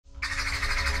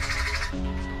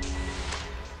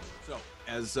So,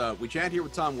 as we chat here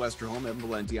with Tom Westerholm, Evan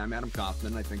Valenti, I'm Adam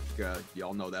Kaufman. I think you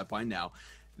all know that by now.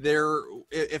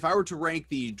 If I were to rank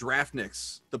the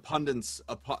draftniks, the pundits,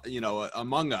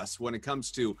 among us when it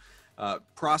comes to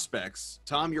prospects,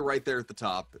 Tom, you're right there at the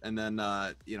top, and then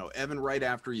Evan right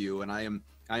after you, and I am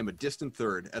a distant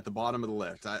third at the bottom of the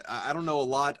list. I don't know a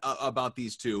lot about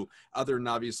these two, other than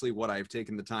obviously what I've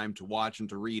taken the time to watch and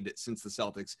to read since the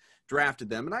Celtics drafted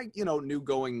them. And I knew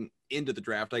going into the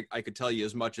draft, I could tell you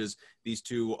as much as these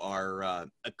two are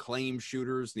acclaimed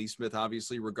shooters. Nesmith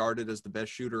obviously regarded as the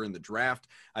best shooter in the draft.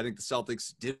 I think the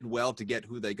Celtics did well to get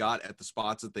who they got at the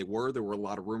spots that they were. There were a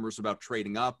lot of rumors about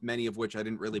trading up, many of which I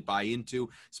didn't really buy into,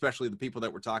 especially the people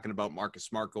that were talking about Marcus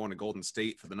Smart going to Golden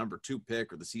State for the number 2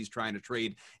 pick, or the C's trying to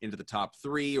trade into the top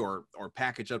 3 or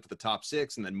package up to the top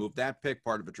 6 and then move that pick,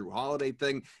 part of a Drew Holiday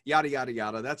thing, yada, yada,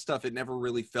 yada. That stuff, it never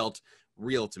really felt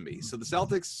real to me. So the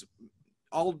Celtics,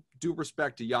 all due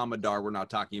respect to Yamadar, we're not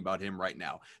talking about him right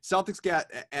now. Celtics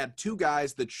add 2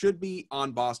 guys that should be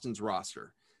on Boston's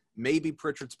roster. Maybe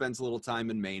Pritchard spends a little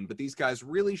time in Maine, but these guys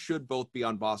really should both be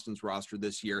on Boston's roster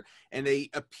this year. And they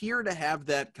appear to have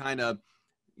that kind of,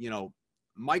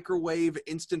 microwave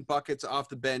instant buckets off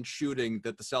the bench shooting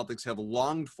that the Celtics have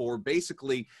longed for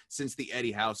basically since the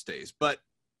Eddie House days. But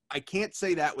I can't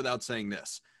say that without saying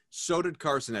this. So did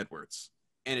Carson Edwards,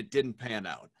 and it didn't pan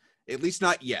out, at least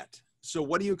not yet. So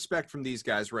what do you expect from these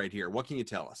guys right here? What can you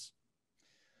tell us?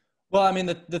 Well, I mean,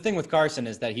 the thing with Carson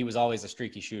is that he was always a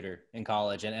streaky shooter in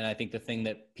college. And I think the thing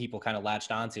that people kind of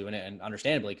latched onto, and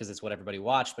understandably, because it's what everybody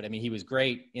watched, but I mean, he was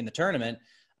great in the tournament.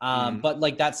 But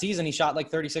like that season, he shot like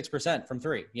 36% from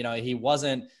 3. He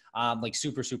wasn't like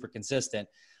super, super consistent.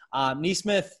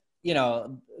 Nesmith,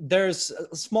 there's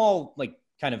a small, like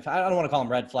kind of, I don't want to call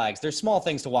them red flags. There's small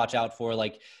things to watch out for.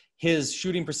 Like his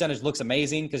shooting percentage looks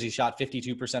amazing because he shot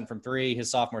 52% from 3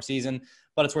 his sophomore season,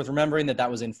 but it's worth remembering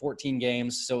that was in 14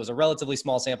 games. So it was a relatively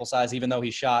small sample size, even though he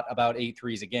shot about 8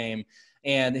 threes a game,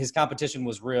 and his competition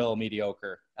was real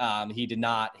mediocre. He did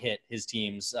not hit his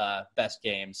team's best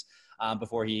games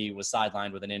before he was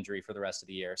sidelined with an injury for the rest of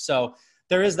the year. So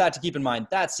there is that to keep in mind.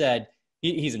 That said,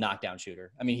 he's a knockdown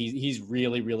shooter. I mean, he's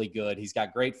really, really good. He's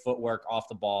got great footwork off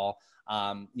the ball.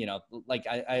 Like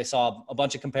I saw a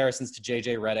bunch of comparisons to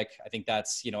JJ Redick. I think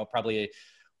that's, probably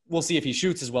we'll see if he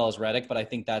shoots as well as Redick, but I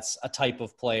think that's a type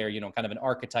of player, kind of an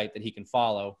archetype that he can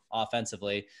follow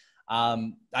offensively.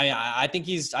 I think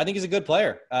he's a good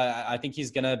player. I think he's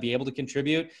going to be able to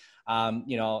contribute.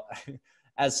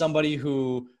 As somebody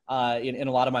who in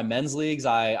a lot of my men's leagues,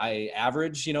 I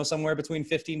average, somewhere between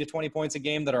 15 to 20 points a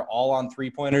game that are all on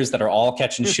 3-pointers that are all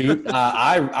catch and shoot.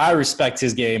 I respect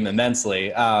his game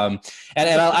immensely. And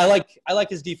I like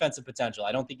his defensive potential.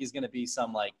 I don't think he's going to be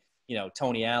some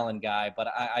Tony Allen guy, but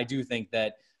I do think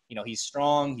that, he's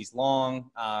strong, he's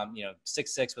long,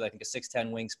 6'6" with I think a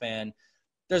 6'10" wingspan.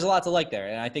 There's a lot to like there.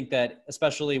 And I think that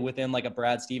especially within like a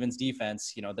Brad Stevens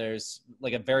defense, there's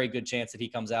like a very good chance that he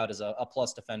comes out as a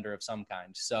plus defender of some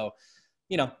kind. So,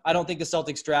 I don't think the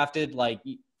Celtics drafted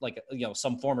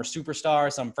some former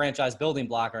superstar, some franchise building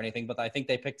block or anything, but I think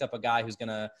they picked up a guy who's going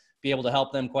to be able to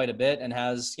help them quite a bit and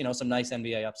has, some nice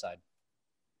NBA upside.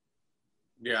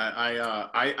 Yeah,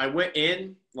 I went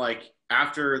in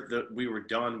after we were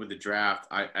done with the draft.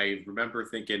 I remember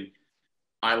thinking,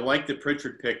 I liked the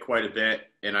Pritchard pick quite a bit,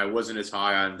 and I wasn't as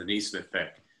high on the Nesmith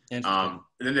pick. And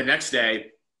then the next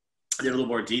day, I did a little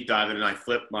more deep dive, and I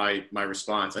flipped my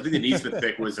response. I think the Nesmith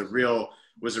pick was a real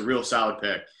solid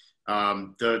pick.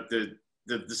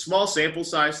 The small sample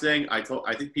size thing, I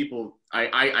think people,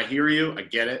 I hear you, I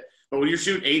get it. But when you're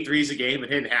shooting 8 threes a game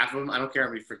and hitting half of them, I don't care how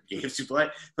many freaking games you play.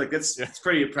 It's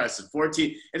pretty impressive. 14,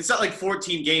 and it's not like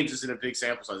 14 games isn't a big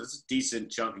sample size. It's a decent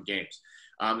chunk of games.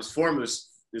 His form was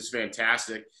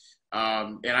fantastic.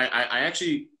 And I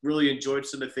actually really enjoyed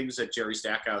some of the things that Jerry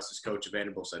Stackhouse, his coach of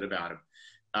Vanderbilt, said about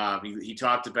him. He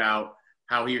talked about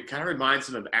how he kind of reminds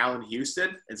him of Allen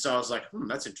Houston. And so I was like,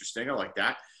 that's interesting. I like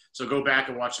that. So go back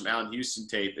and watch some Allen Houston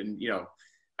tape. And,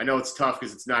 I know it's tough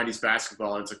because it's 90s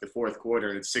basketball and it's like the fourth quarter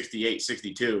and it's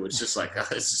 68-62. It's just like,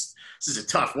 this is a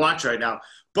tough watch right now.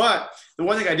 But the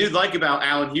one thing I do like about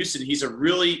Allen Houston, he's a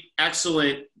really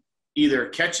excellent either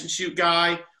catch and shoot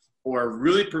guy or a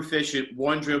really proficient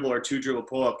 1-dribble or 2-dribble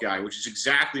pull-up guy, which is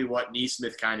exactly what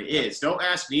Nesmith kind of is. Don't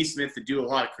ask Nesmith to do a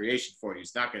lot of creation for you.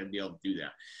 He's not going to be able to do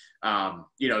that.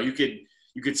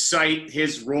 You could cite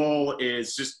his role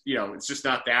is just, it's just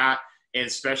not that. And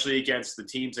especially against the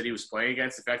teams that he was playing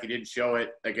against, the fact he didn't show it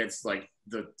against I've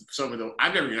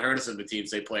never even heard of some of the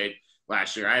teams they played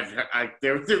last year.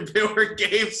 There were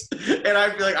games, and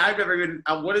I feel like I've never even.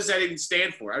 What does that even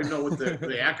stand for? I don't know what the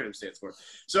acronym stands for.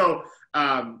 So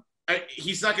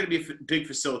he's not going to be a big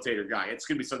facilitator guy. It's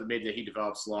going to be something maybe that he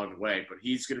develops along the way, but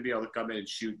he's going to be able to come in and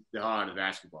shoot the hell out of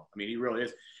basketball. I mean, he really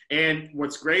is. And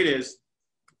what's great is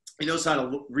he knows how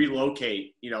to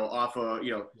relocate, off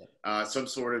of, some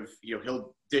sort of,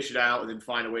 he'll dish it out and then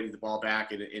find a way to get the ball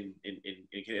back and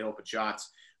get open shots.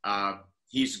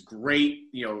 He's great,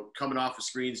 coming off of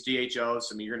screens,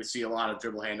 DHOs. I mean, you're going to see a lot of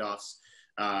dribble handoffs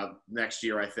next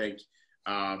year, I think.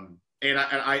 And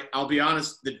I'll be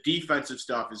honest, the defensive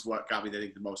stuff is what got me, I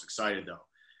think, the most excited, though,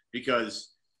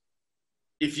 because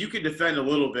if you can defend a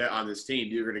little bit on this team,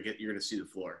 you're going to see the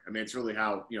floor. I mean, it's really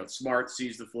how Smart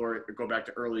sees the floor. Go back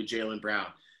to early Jaylen Brown.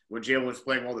 When Jaylen was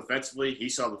playing well defensively, he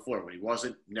saw the floor. When he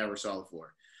wasn't, never saw the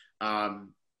floor.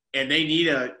 And they need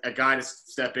a guy to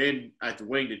step in at the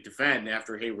wing to defend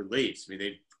after Hayward leaves. I mean,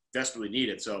 they desperately need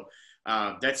it. So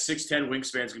that 6'10"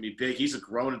 wingspan is going to be big. He's a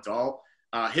grown adult.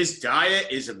 His diet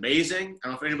is amazing. I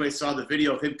don't know if anybody saw the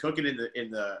video of him cooking in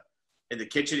the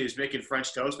kitchen. He was making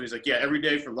French toast, but he's like, yeah, every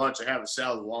day for lunch I have a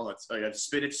salad with walnuts. I have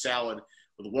spinach salad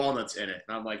with walnuts in it.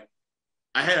 And I'm like,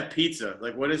 I had a pizza.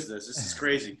 Like, what is this? This is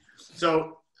crazy.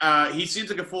 So he seems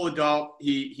like a full adult.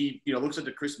 He looks like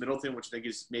the Chris Middleton, which I think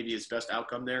is maybe his best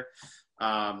outcome there.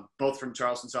 Both from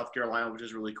Charleston, South Carolina, which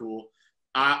is really cool.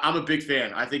 I'm a big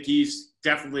fan. I think he's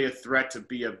definitely a threat to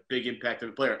be a big impact of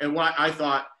a player. And what I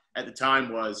thought at the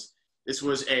time was, this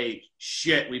was a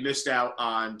shit, we missed out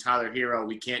on Tyler Hero,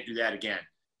 we can't do that again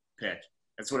pick.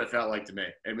 That's what it felt like to me.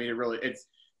 I mean,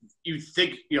 you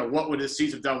think, what would this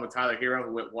season have done with Tyler Hero,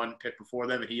 who went one pick before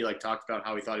them, and he talked about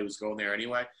how he thought he was going there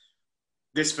anyway.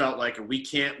 This felt like we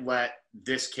can't let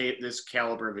this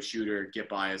caliber of a shooter get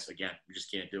by us again. We just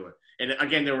can't do it. And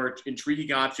again, there were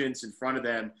intriguing options in front of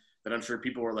them that I'm sure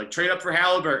people were like, trade up for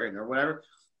Halliburton or whatever.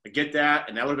 I get that,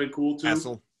 and that would have been cool too.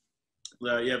 Hassel.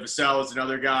 Vassell is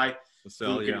another guy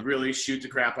who can yeah. really shoot the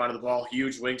crap out of the ball.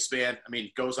 Huge wingspan. I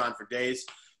mean, goes on for days.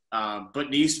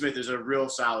 But Nesmith is a real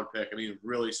solid pick. I mean,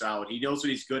 really solid. He knows what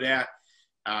he's good at.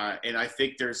 And I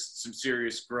think there's some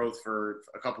serious growth for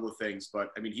a couple of things. But,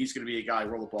 I mean, he's going to be a guy,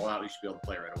 roll the ball out. He should be able to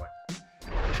play right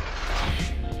away.